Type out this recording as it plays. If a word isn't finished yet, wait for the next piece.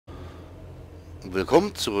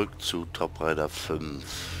Willkommen zurück zu Top Rider 5.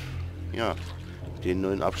 Ja, den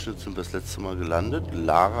neuen Abschnitt sind wir das letzte Mal gelandet.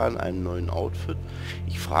 Lara in einem neuen Outfit.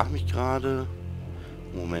 Ich frage mich gerade,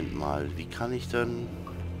 Moment mal, wie kann ich dann...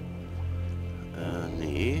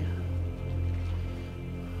 nee.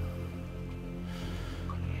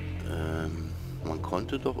 Man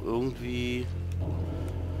konnte doch irgendwie...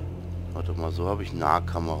 Warte mal, so habe ich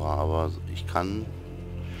Nahkamera, aber ich kann...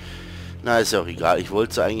 Na, ist ja auch egal. Ich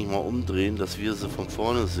wollte sie eigentlich mal umdrehen, dass wir sie von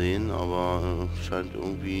vorne sehen, aber scheint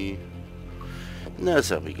irgendwie... Na,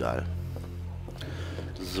 ist ja auch egal.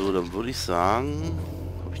 So, dann würde ich sagen...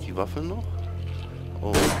 Habe ich die Waffe noch?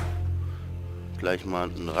 Oh. Gleich mal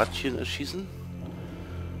ein Ratchen erschießen.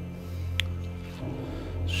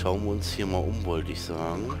 Schauen wir uns hier mal um, wollte ich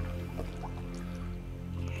sagen.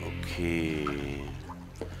 Okay.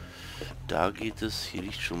 Da geht es. Hier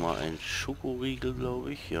liegt schon mal ein Schokoriegel,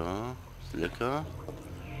 glaube ich. Ja, lecker.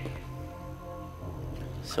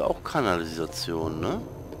 Ist ja auch Kanalisation, ne?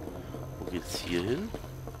 Wo geht's hier hin?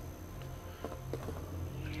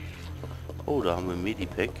 Oh, da haben wir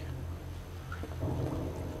Medipack.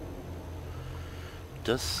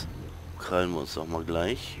 Das krallen wir uns doch mal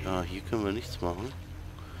gleich. Ja, hier können wir nichts machen.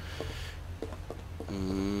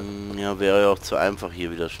 Ja, wäre ja auch zu einfach,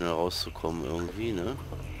 hier wieder schnell rauszukommen irgendwie, ne?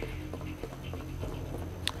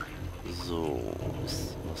 So,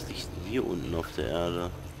 was liegt denn hier unten auf der Erde?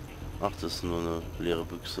 Ach, das ist nur eine leere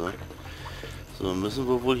Büchse. So, müssen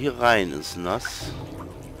wir wohl hier rein ins Nass.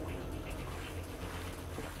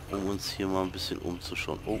 Um uns hier mal ein bisschen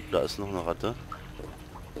umzuschauen. Oh, da ist noch eine Ratte.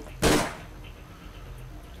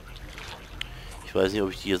 Ich weiß nicht,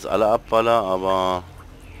 ob ich die jetzt alle abballer, aber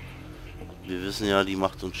wir wissen ja, die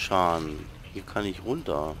macht uns Schaden. Hier kann ich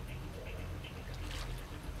runter.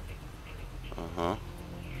 Aha.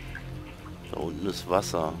 Da unten ist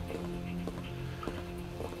Wasser.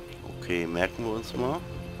 Okay, merken wir uns mal.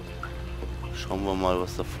 Schauen wir mal,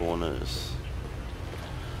 was da vorne ist.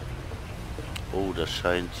 Oh, das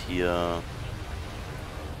scheint hier...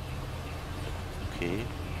 Okay.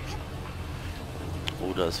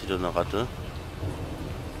 Oh, da ist wieder eine Ratte.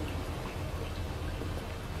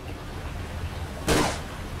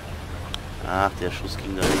 Ach, der Schuss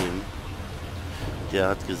ging daneben. Der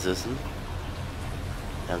hat gesessen.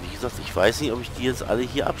 Ja, wie gesagt, ich weiß nicht, ob ich die jetzt alle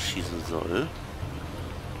hier abschießen soll.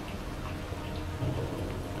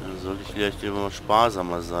 Dann sollte ich vielleicht immer mal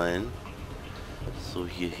sparsamer sein. So,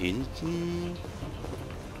 hier hinten.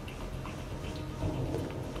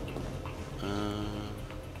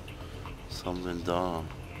 Was haben wir denn da?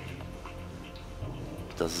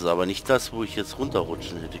 Das ist aber nicht das, wo ich jetzt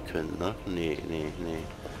runterrutschen hätte können, ne? Nee.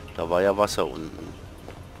 Da war ja Wasser unten.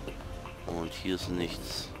 Und hier ist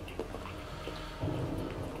nichts.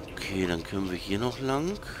 Okay, dann können wir hier noch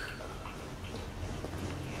lang.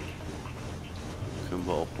 Können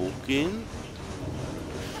wir auch hochgehen.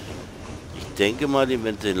 Ich denke mal, den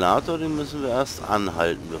Ventilator, den müssen wir erst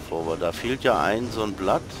anhalten, bevor wir... Da fehlt ja so ein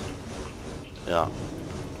Blatt. Ja.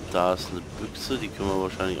 Da ist eine Büchse, die können wir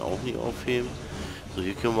wahrscheinlich auch nicht aufheben. So,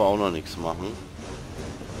 hier können wir auch noch nichts machen.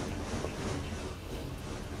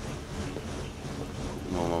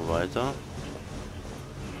 Gucken wir mal weiter.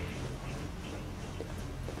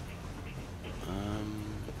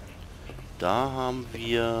 Da haben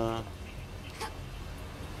wir...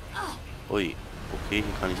 Ui, okay,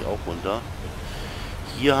 hier kann ich auch runter.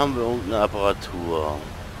 Hier haben wir irgendeine Apparatur.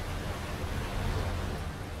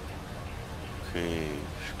 Okay,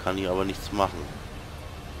 kann ich aber nichts machen.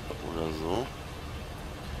 Oder so.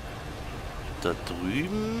 Da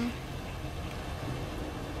drüben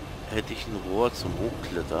hätte ich ein Rohr zum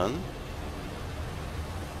Hochklettern.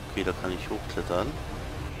 Okay, da kann ich hochklettern.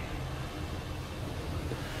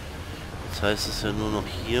 Das heißt, es ist ja nur noch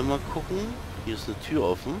hier mal gucken. Hier ist eine Tür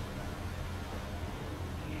offen.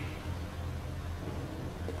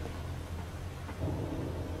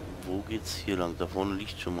 Wo geht's hier lang? Da vorne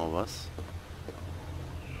liegt schon mal was.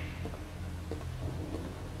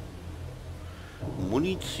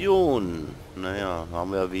 Munition. Naja,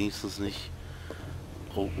 haben wir ja wenigstens nicht...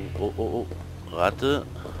 Oh. Ratte.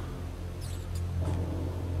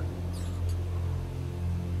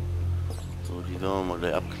 So, die werden wir mal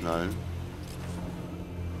gleich abknallen.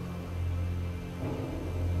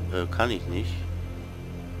 Kann ich nicht.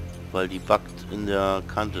 Weil die backt in der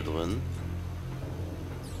Kante drin.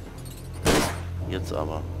 Jetzt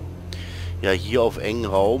aber. Ja, hier auf engen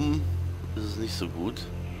Raum ist es nicht so gut.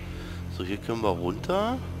 So, hier können wir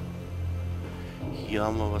runter. Hier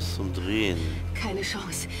haben wir was zum Drehen. Keine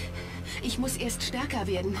Chance. Ich muss erst stärker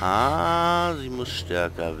werden. Ah, sie muss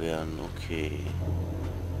stärker werden. Okay.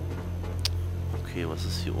 Okay, was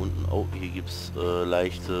ist hier unten? Oh, hier gibt es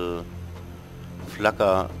leichte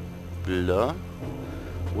Flackerbilder.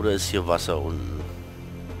 Oder ist hier Wasser unten?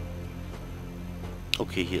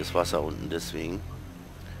 Okay, hier ist Wasser unten, deswegen.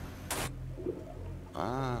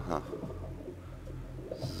 Aha.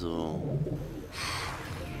 So.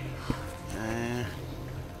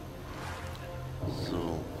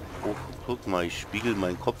 So. Oh, guck mal, ich spiegel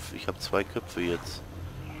meinen Kopf. Ich habe 2 Köpfe jetzt.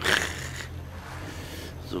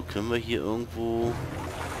 So, können wir hier irgendwo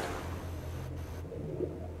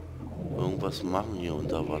irgendwas machen hier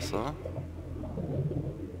unter Wasser?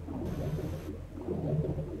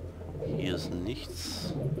 Hier ist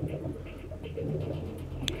nichts.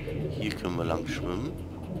 Hier können wir lang schwimmen.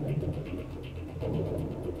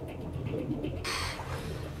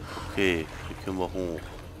 Okay, hier können wir hoch.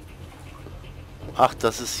 Ach,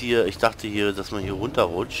 das ist hier... Ich dachte hier, dass man hier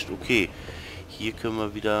runterrutscht. Okay, hier können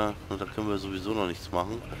wir wieder... Da können wir sowieso noch nichts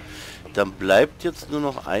machen. Dann bleibt jetzt nur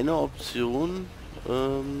noch eine Option,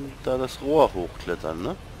 da das Rohr hochklettern,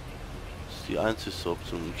 ne? Das ist die einzige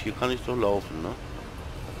Option. Und hier kann ich doch laufen, ne?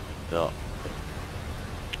 Ja.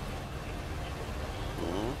 So.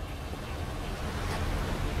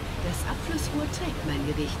 Das Abflussrohr trägt mein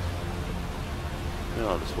Gewicht.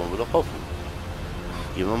 Ja, das wollen wir doch hoffen.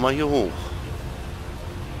 Gehen wir mal hier hoch.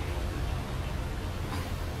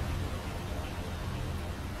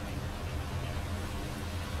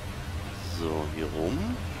 So, hier rum.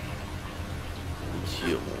 Und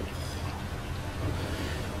hier hoch.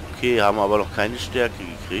 Okay, haben aber noch keine Stärke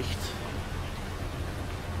gekriegt.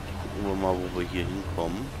 Gucken wir mal, wo wir hier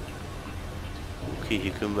hinkommen. Okay,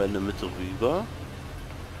 hier können wir in der Mitte rüber.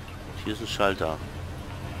 Und hier ist ein Schalter.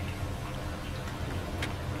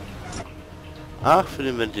 Ach, für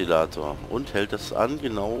den Ventilator. Und hält das an,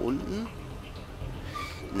 genau unten?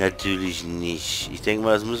 Natürlich nicht. Ich denke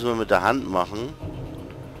mal, das müssen wir mit der Hand machen.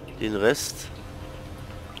 Den Rest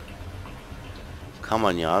kann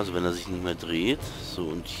man ja, also wenn er sich nicht mehr dreht. So,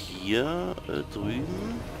 und hier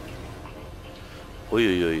drüben.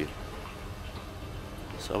 Uiuiui.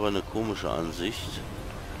 Ist aber eine komische Ansicht.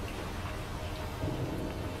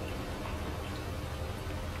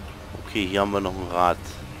 Okay, hier haben wir noch ein Rad.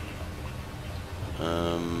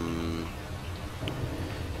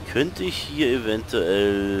 Könnte ich hier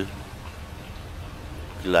eventuell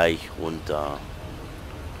gleich runter?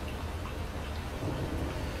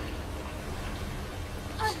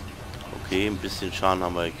 Okay, ein bisschen Schaden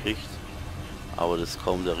haben wir gekriegt, aber das ist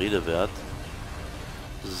kaum der Rede wert.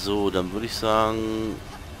 So, dann würde ich sagen,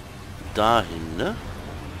 dahin, ne?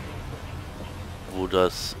 Wo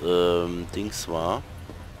das Dings war.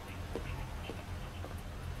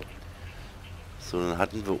 So, dann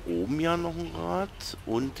hatten wir oben ja noch ein Rad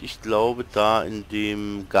und ich glaube da in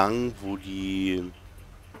dem Gang, wo die...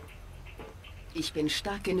 Ich bin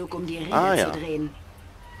stark genug, um die Räder ja. zu drehen.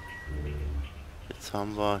 Jetzt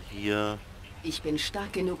haben wir hier... Ich bin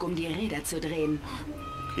stark genug, um die Räder zu drehen.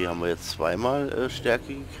 Okay, haben wir jetzt zweimal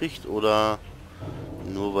Stärke gekriegt oder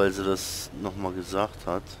nur weil sie das nochmal gesagt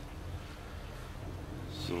hat?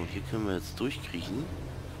 So, hier können wir jetzt durchkriechen.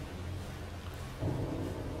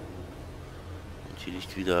 Hier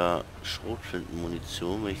liegt wieder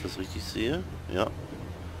Schrotflintenmunition, wenn ich das richtig sehe. Ja.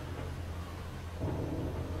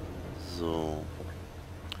 So.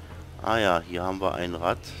 Ah ja, hier haben wir ein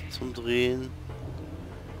Rad zum Drehen.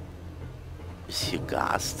 Ist hier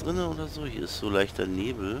Gas drin oder so? Hier ist so leichter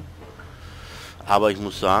Nebel. Aber ich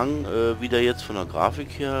muss sagen, wieder jetzt von der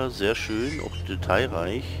Grafik her sehr schön, auch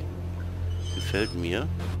detailreich. Gefällt mir.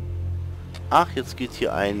 Ach, jetzt geht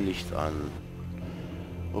hier ein Licht an.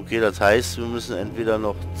 Okay, das heißt, wir müssen entweder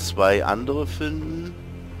noch 2 andere finden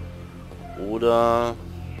oder...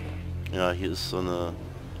 Ja, hier ist so eine...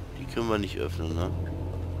 Die können wir nicht öffnen, ne?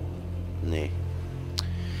 Nee.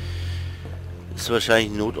 Ist wahrscheinlich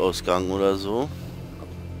ein Notausgang oder so.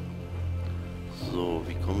 So,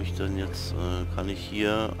 wie komme ich denn jetzt? Kann ich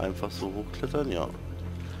hier einfach so hochklettern? Ja.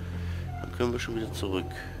 Dann können wir schon wieder zurück.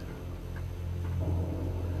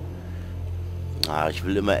 Ah, ich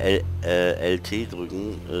will immer LT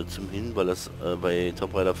drücken zum Hin, weil das bei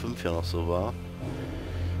Top Rider 5 ja noch so war.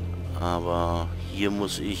 Aber hier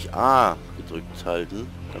muss ich A gedrückt halten,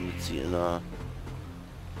 damit sie in der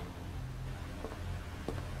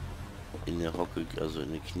Hocke, also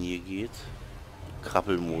in die Knie geht.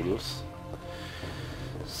 Krabbelmodus.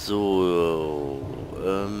 So,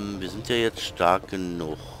 wir sind ja jetzt stark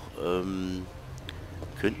genug.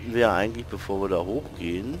 Könnten wir eigentlich, bevor wir da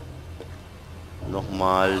hochgehen,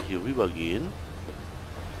 nochmal hier rüber gehen.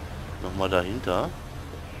 Nochmal dahinter.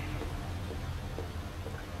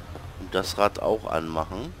 Und das Rad auch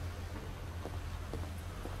anmachen.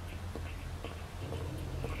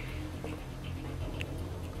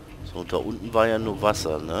 So, und da unten war ja nur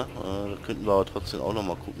Wasser, ne? Da könnten wir aber trotzdem auch noch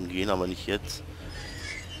mal gucken gehen, aber nicht jetzt.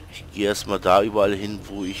 Ich gehe erstmal da überall hin,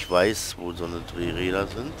 wo ich weiß, wo so eine Drehräder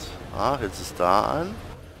sind. Ah, jetzt ist da an.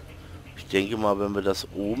 Ich denke mal, wenn wir das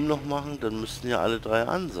oben noch machen, dann müssten ja alle drei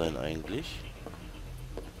an sein eigentlich.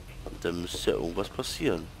 Und dann müsste ja irgendwas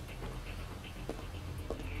passieren.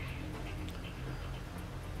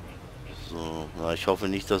 So, na, ich hoffe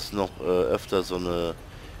nicht, dass noch öfter so eine,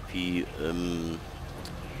 wie im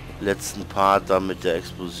letzten Part da mit der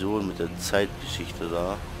Explosion, mit der Zeitgeschichte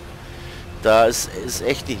da. Da ist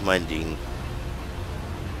echt nicht mein Ding.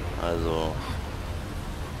 Also.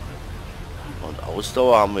 Und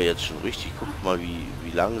Ausdauer haben wir jetzt schon richtig. Guckt mal,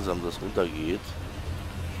 wie langsam das runtergeht.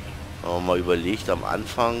 Wenn man mal überlegt am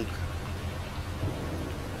Anfang,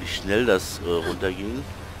 wie schnell das runterging.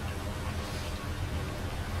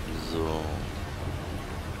 So.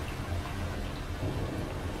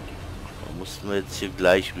 Da mussten wir jetzt hier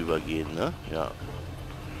gleich rübergehen, ne? Ja.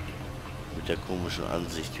 Mit der komischen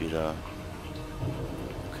Ansicht wieder.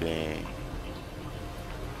 Okay.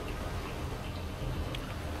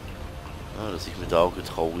 Ja, dass ich mir da auch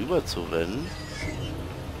getraue, rüber zu rennen.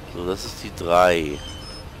 So, das ist die 3.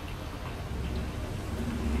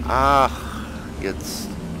 Ach, jetzt.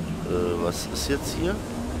 Was ist jetzt hier?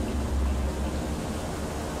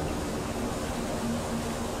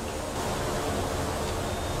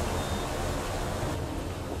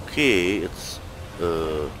 Okay, jetzt.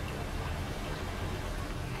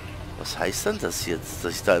 Was heißt denn das jetzt?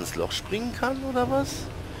 Dass ich da ins Loch springen kann, oder was?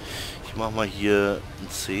 Ich mache mal hier ein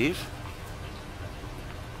Save.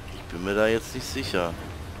 Ich bin mir da jetzt nicht sicher.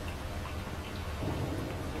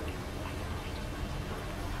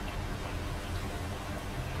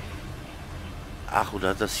 Ach, oder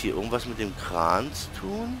hat das hier irgendwas mit dem Kran zu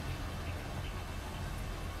tun?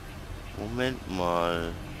 Moment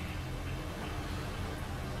mal.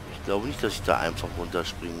 Ich glaube nicht, dass ich da einfach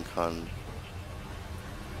runterspringen kann.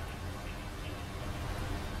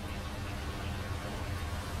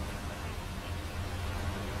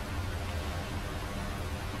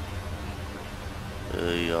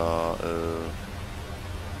 Ja,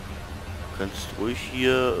 kannst ruhig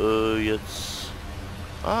hier jetzt...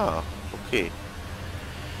 Ah, okay.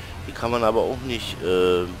 Hier kann man aber auch nicht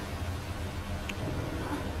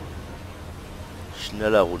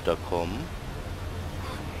schneller runterkommen.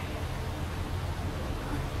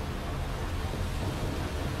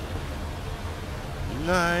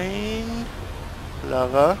 Nein,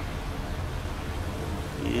 Lara.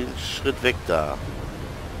 Einen Schritt weg da.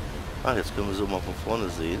 Ah, jetzt können wir so mal von vorne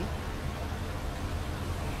sehen.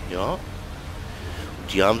 Ja.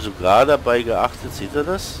 Und die haben sogar dabei geachtet, seht ihr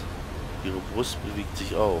das? Ihre Brust bewegt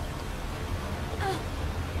sich auch.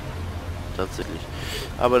 Tatsächlich.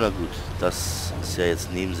 Aber na gut, das ist ja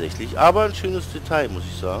jetzt nebensächlich. Aber ein schönes Detail, muss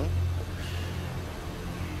ich sagen.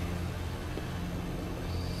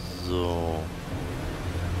 So.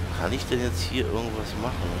 Kann ich denn jetzt hier irgendwas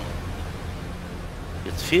machen?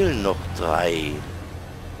 Jetzt fehlen noch 3.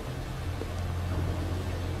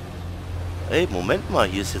 Ey, Moment mal,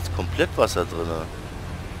 hier ist jetzt komplett Wasser drin.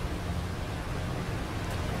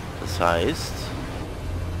 Das heißt,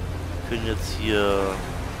 wir können jetzt hier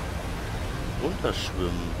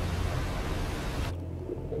runterschwimmen.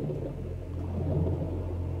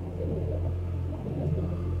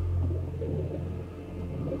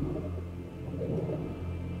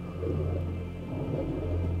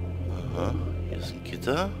 Aha, hier ist ein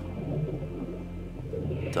Gitter.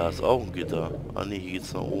 Da ist auch ein Gitter. Ah ne, hier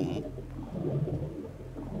geht's nach oben.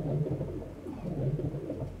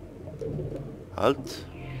 Halt.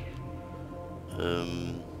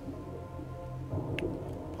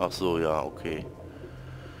 Ach so, ja, okay.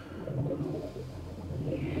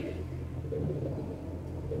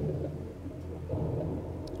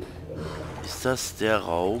 Ist das der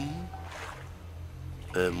Raum?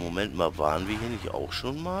 Moment mal, waren wir hier nicht auch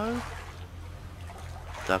schon mal?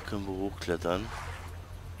 Da können wir hochklettern.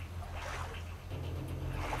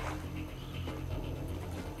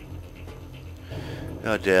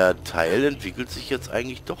 Ja, der Teil entwickelt sich jetzt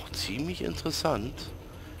eigentlich doch ziemlich interessant.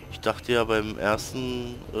 Ich dachte ja beim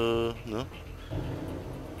ersten, ne?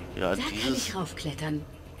 Ja, Da dieses... kann ich raufklettern.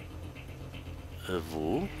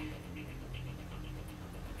 Wo?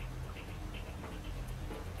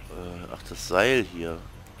 Ach, das Seil hier.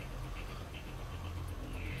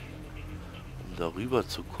 Um darüber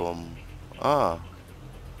zu kommen. Ah.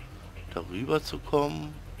 Darüber zu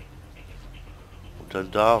kommen. Und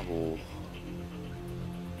dann da hoch.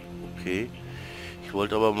 Okay. Ich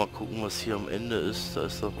wollte aber mal gucken, was hier am Ende ist. Da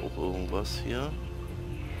ist doch auch irgendwas hier.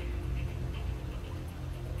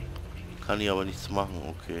 Kann ich aber nichts machen,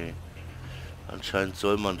 okay. Anscheinend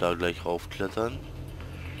soll man da gleich raufklettern.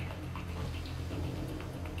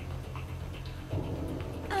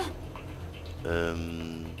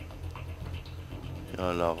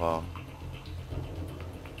 Ja, Lara.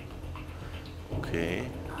 Okay.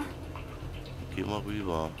 Geh mal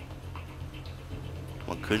rüber.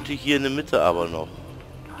 Man könnte hier in der Mitte aber noch.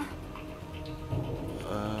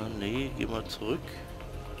 Nee, geh mal zurück.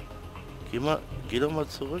 Geh doch mal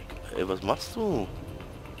zurück. Ey, was machst du?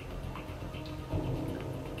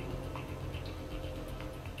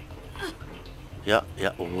 Ja,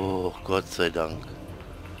 ja, oh, Gott sei Dank.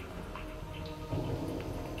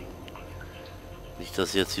 Nicht,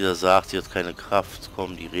 dass sie jetzt wieder sagt, sie hat keine Kraft.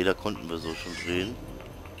 Komm, die Räder konnten wir so schon drehen.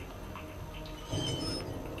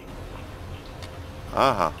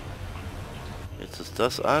 Aha. Jetzt ist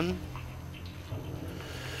das an.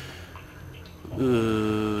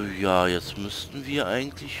 Ja, jetzt müssten wir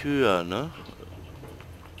eigentlich höher, ne?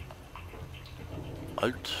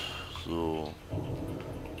 Alt. So.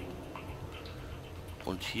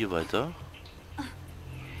 Und hier weiter.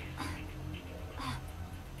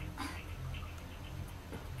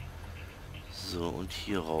 So, und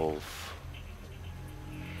hier rauf.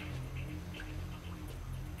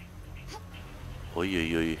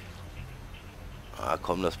 Uiuiui. Ah,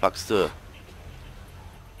 komm, das packst du.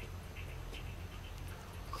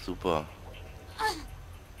 Super.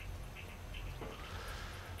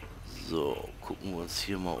 So, gucken wir uns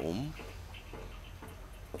hier mal um.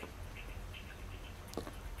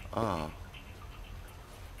 Ah.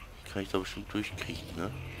 Kann ich da bestimmt durchkriechen,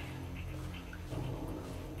 ne?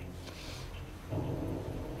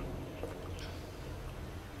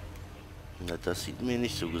 Na, das sieht mir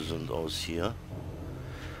nicht so gesund aus hier.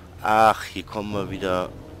 Ach, hier kommen wir wieder,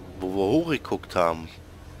 wo wir hochgeguckt haben.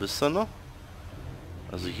 Wisst ihr noch?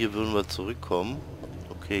 Also hier würden wir zurückkommen.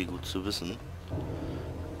 Okay, gut zu wissen.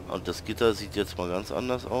 Und das Gitter sieht jetzt mal ganz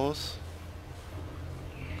anders aus.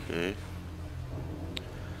 Okay.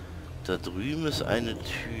 Da drüben ist eine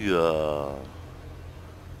Tür.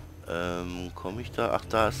 Komme ich da? Ach,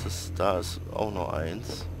 da ist es. Da ist auch noch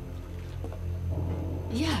eins.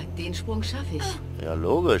 Ja, den Sprung schaffe ich. Ja,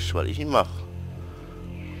 logisch, weil ich ihn mache.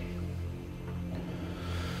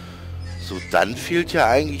 So, dann fehlt ja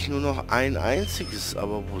eigentlich nur noch ein einziges.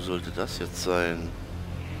 Aber wo sollte das jetzt sein?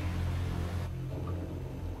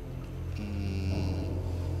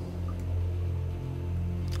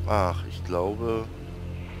 Ach, ich glaube,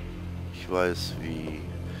 ich weiß wie.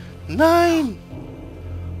 Nein!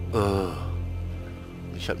 Oh,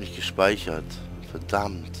 ich habe nicht gespeichert.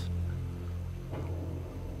 Verdammt.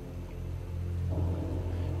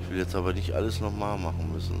 Ich will jetzt aber nicht alles nochmal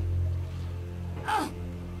machen müssen.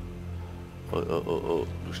 Oh, oh, oh, oh.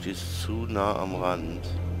 Du stehst zu nah am Rand.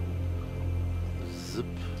 Zip.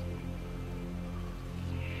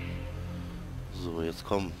 So, jetzt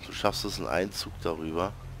komm. Du schaffst es in Einzug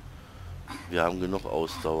darüber. Wir haben genug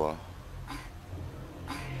Ausdauer.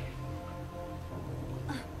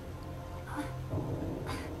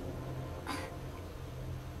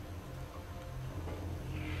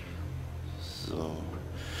 So.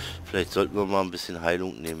 Vielleicht sollten wir mal ein bisschen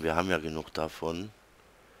Heilung nehmen. Wir haben ja genug davon.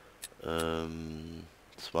 20%.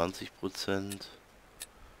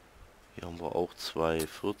 Hier haben wir auch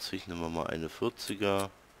 2,40. Nehmen wir mal eine 40er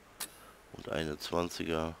und eine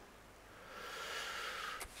 20er.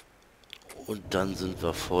 Und dann sind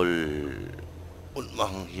wir voll und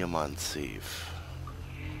machen hier mal ein Save.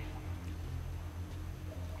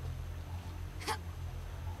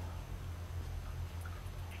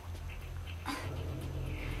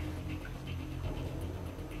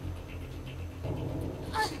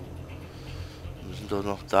 Wir müssen doch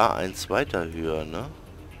noch da eins weiter höher, ne?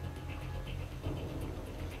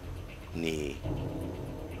 Nee.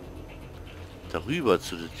 Darüber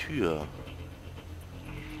zu der Tür.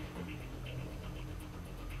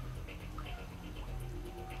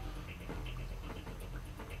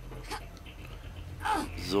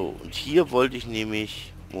 So, und hier wollte ich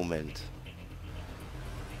nämlich... Moment.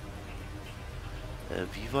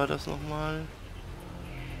 Wie war das nochmal?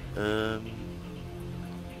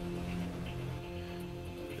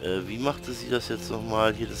 Wie machte sie das jetzt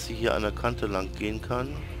nochmal? Hier, dass sie hier an der Kante lang gehen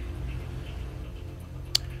kann.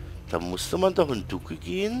 Da musste man doch in Ducke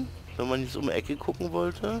gehen, wenn man jetzt um die Ecke gucken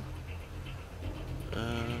wollte.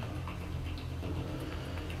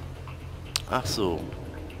 Ach so.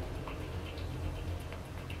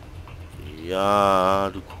 Ja,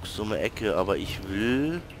 du guckst um die Ecke, aber ich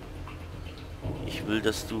will,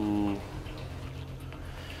 dass du...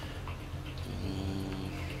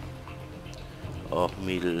 Ach,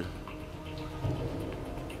 Mädel.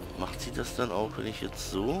 Macht sie das dann auch, wenn ich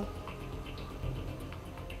jetzt so?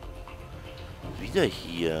 wieder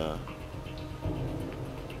hier.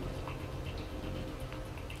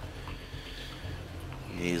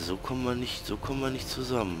 Nee, so kommen wir nicht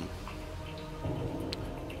zusammen.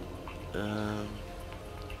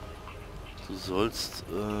 Du sollst,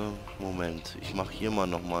 Moment, ich mache hier mal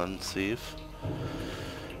nochmal einen Save.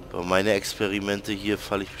 Bei meine Experimente hier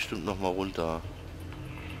falle ich bestimmt nochmal runter.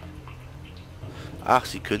 Ach,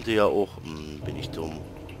 sie könnte ja auch, bin ich dumm.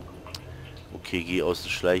 Okay, geh aus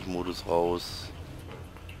dem Schleichmodus raus.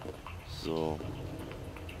 So.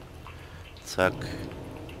 Zack.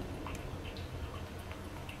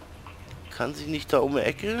 Kann sie nicht da um die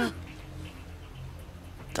Ecke?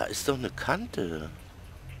 Da ist doch eine Kante.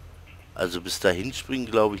 Also bis dahin springen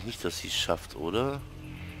glaube ich nicht, dass sie es schafft, oder?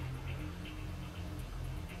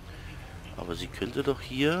 Aber sie könnte doch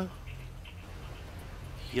hier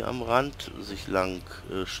am Rand sich lang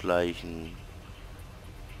schleichen.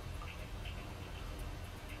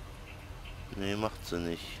 Nee, macht sie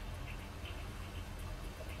nicht.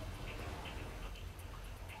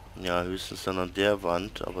 Ja, höchstens dann an der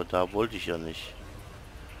Wand, aber da wollte ich ja nicht.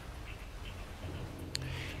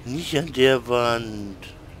 Nicht an der Wand.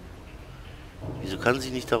 Wieso kann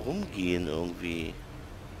sie nicht da rumgehen irgendwie?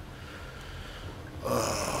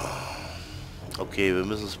 Okay, wir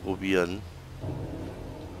müssen es probieren.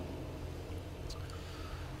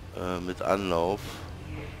 Mit Anlauf.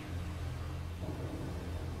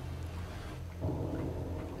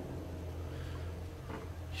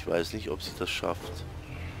 Ich weiß nicht, ob sie das schafft.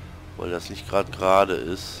 Weil das nicht gerade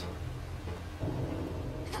ist.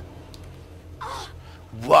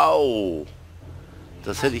 Wow!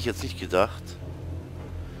 Das hätte ich jetzt nicht gedacht.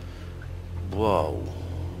 Wow.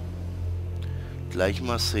 Gleich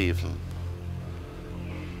mal safen.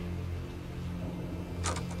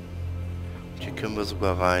 Hier können wir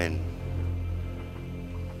sogar rein.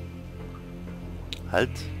 Halt.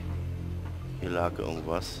 Hier lag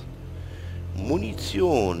irgendwas.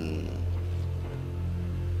 Munition.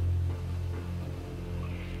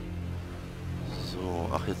 So,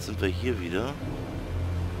 ach, jetzt sind wir hier wieder.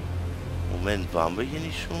 Moment, waren wir hier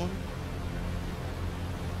nicht schon?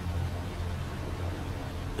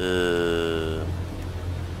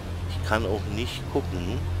 Ich kann auch nicht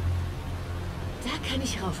gucken. Da kann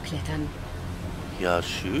ich raufklettern. Ja,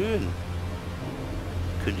 schön.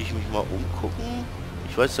 Könnte ich mich mal umgucken?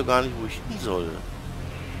 Ich weiß doch gar nicht, wo ich hin soll.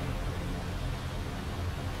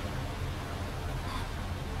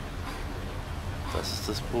 Das ist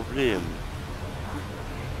das Problem.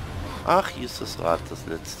 Ach, hier ist das Rad, das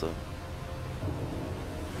letzte.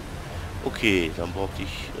 Okay, dann brauchte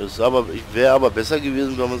ich... wäre aber besser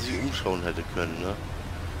gewesen, wenn man sich umschauen hätte können, ne?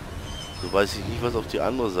 So weiß ich nicht, was auf die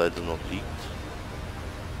andere Seite noch liegt.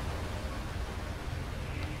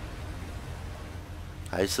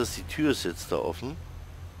 Heißt das, die Tür ist jetzt da offen?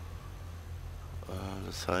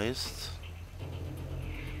 Das heißt...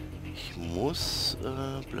 Ich muss...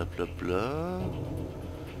 bla bla bla...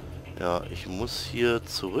 Ja, ich muss hier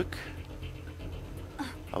zurück.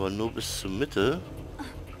 Aber nur bis zur Mitte.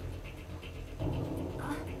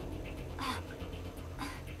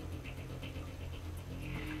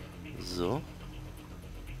 So.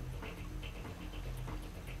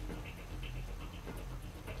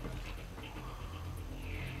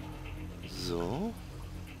 So.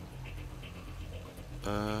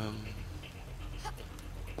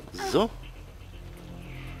 So.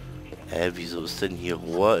 Wieso ist denn hier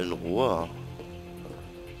Rohr in Rohr?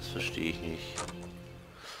 Das verstehe ich nicht.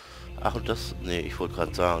 Ach, und das... Nee, ich wollte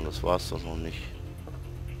gerade sagen, das war's doch noch nicht.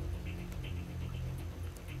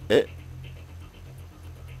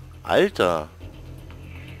 Alter!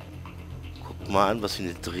 Guck mal an, was für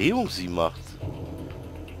eine Drehung sie macht.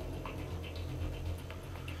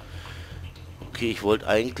 Okay, ich wollte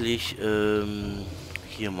eigentlich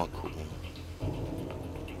hier mal gucken.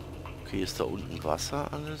 Okay, ist da unten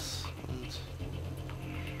Wasser alles? Und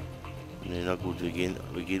nee, na gut, wir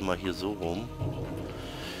gehen mal hier so rum.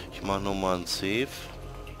 Ich mache nochmal ein Save.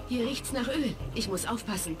 Hier riecht's nach Öl. Ich muss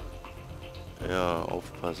aufpassen. Ja,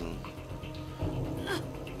 aufpassen.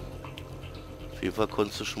 Auf jeden Fall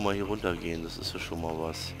konntest du schon mal hier runter gehen. Das ist ja schon mal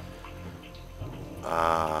was.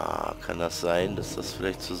 Ah, kann das sein, dass das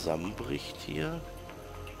vielleicht zusammenbricht hier?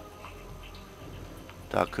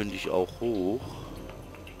 Da könnte ich auch hoch.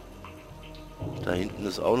 Da hinten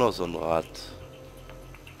ist auch noch so ein Rad.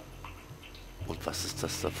 Und was ist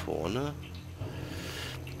das da vorne?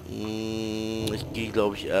 Ich gehe,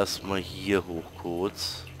 glaube ich, erstmal hier hoch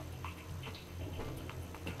kurz.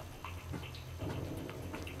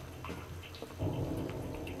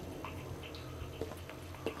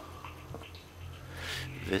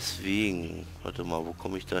 Weswegen? Warte mal, wo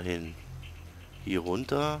komme ich da hin? Hier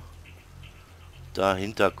runter?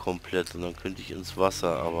 dahinter komplett und dann könnte ich ins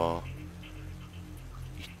Wasser, aber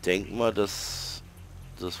ich denke mal, dass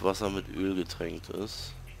das Wasser mit Öl getränkt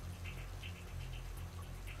ist.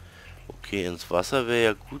 Okay, ins Wasser wäre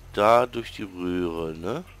ja gut da durch die Röhre,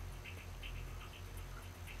 ne?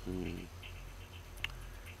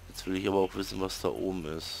 Jetzt will ich aber auch wissen, was da oben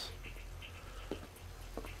ist.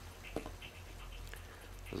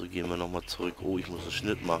 Also gehen wir nochmal zurück. Oh, ich muss einen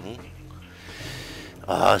Schnitt machen.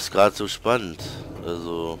 Ah, ist gerade so spannend.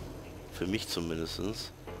 Also, für mich zumindest.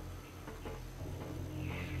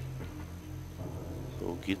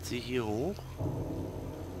 So, geht sie hier hoch?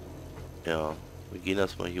 Ja, wir gehen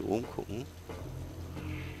erstmal hier oben gucken.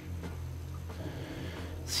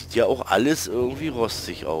 Sieht ja auch alles irgendwie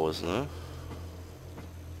rostig aus, ne?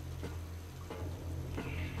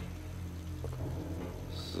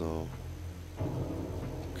 So.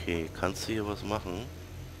 Okay, kannst du hier was machen?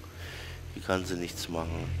 Hier kann sie nichts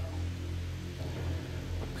machen.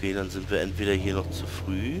 Okay, dann sind wir entweder hier noch zu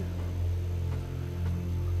früh.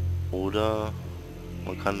 Oder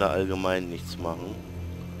man kann da allgemein nichts machen.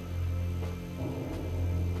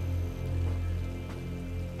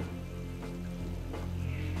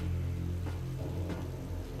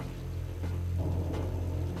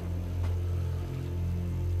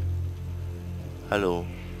 Hallo.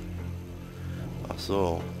 Ach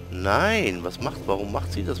so. Nein, warum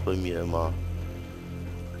macht sie das bei mir immer?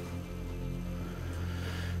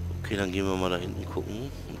 Okay, dann gehen wir mal da hinten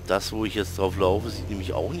gucken. Das, wo ich jetzt drauf laufe, sieht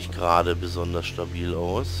nämlich auch nicht gerade besonders stabil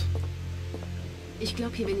aus. Ich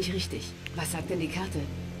glaube, hier bin ich richtig. Was sagt denn die Karte?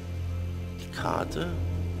 Die Karte?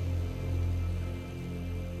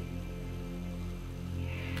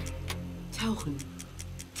 Tauchen.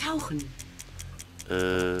 Tauchen.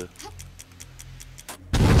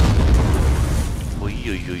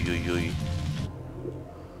 Uiuiuiui.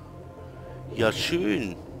 Ja,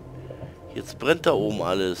 schön. Jetzt brennt da oben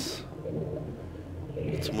alles.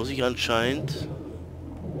 Jetzt muss ich anscheinend...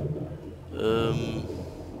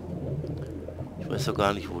 ich weiß doch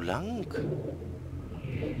gar nicht, wo lang.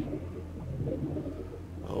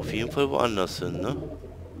 Auf jeden Fall woanders hin, ne?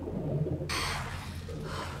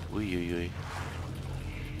 Uiuiui.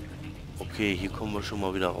 Okay, hier kommen wir schon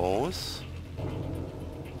mal wieder raus.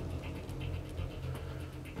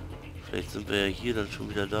 Vielleicht sind wir ja hier dann schon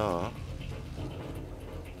wieder da.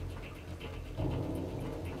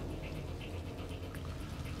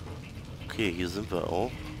 Okay, hier sind wir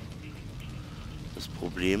auch. Das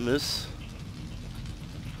Problem ist...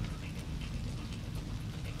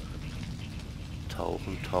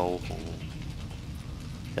 Tauchen.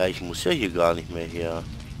 Ja, ich muss ja hier gar nicht mehr her.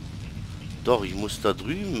 Doch, ich muss da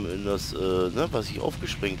drüben in das, ne, was ich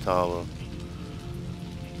aufgesprengt habe.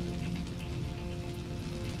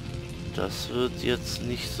 Das wird jetzt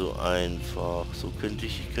nicht so einfach. So könnte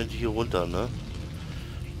ich hier runter, ne?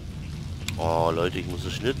 Oh, Leute, ich muss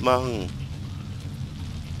einen Schnitt machen.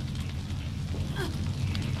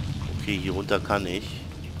 Okay, hier runter kann ich.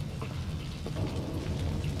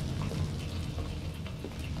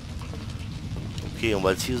 Okay, und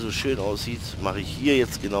weil es hier so schön aussieht, mache ich hier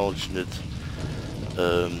jetzt genau einen Schnitt.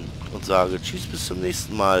 Und sage tschüss, bis zum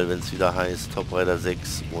nächsten Mal, wenn es wieder heißt Top Rider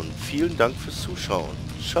 6. Und vielen Dank fürs Zuschauen.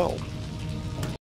 Ciao.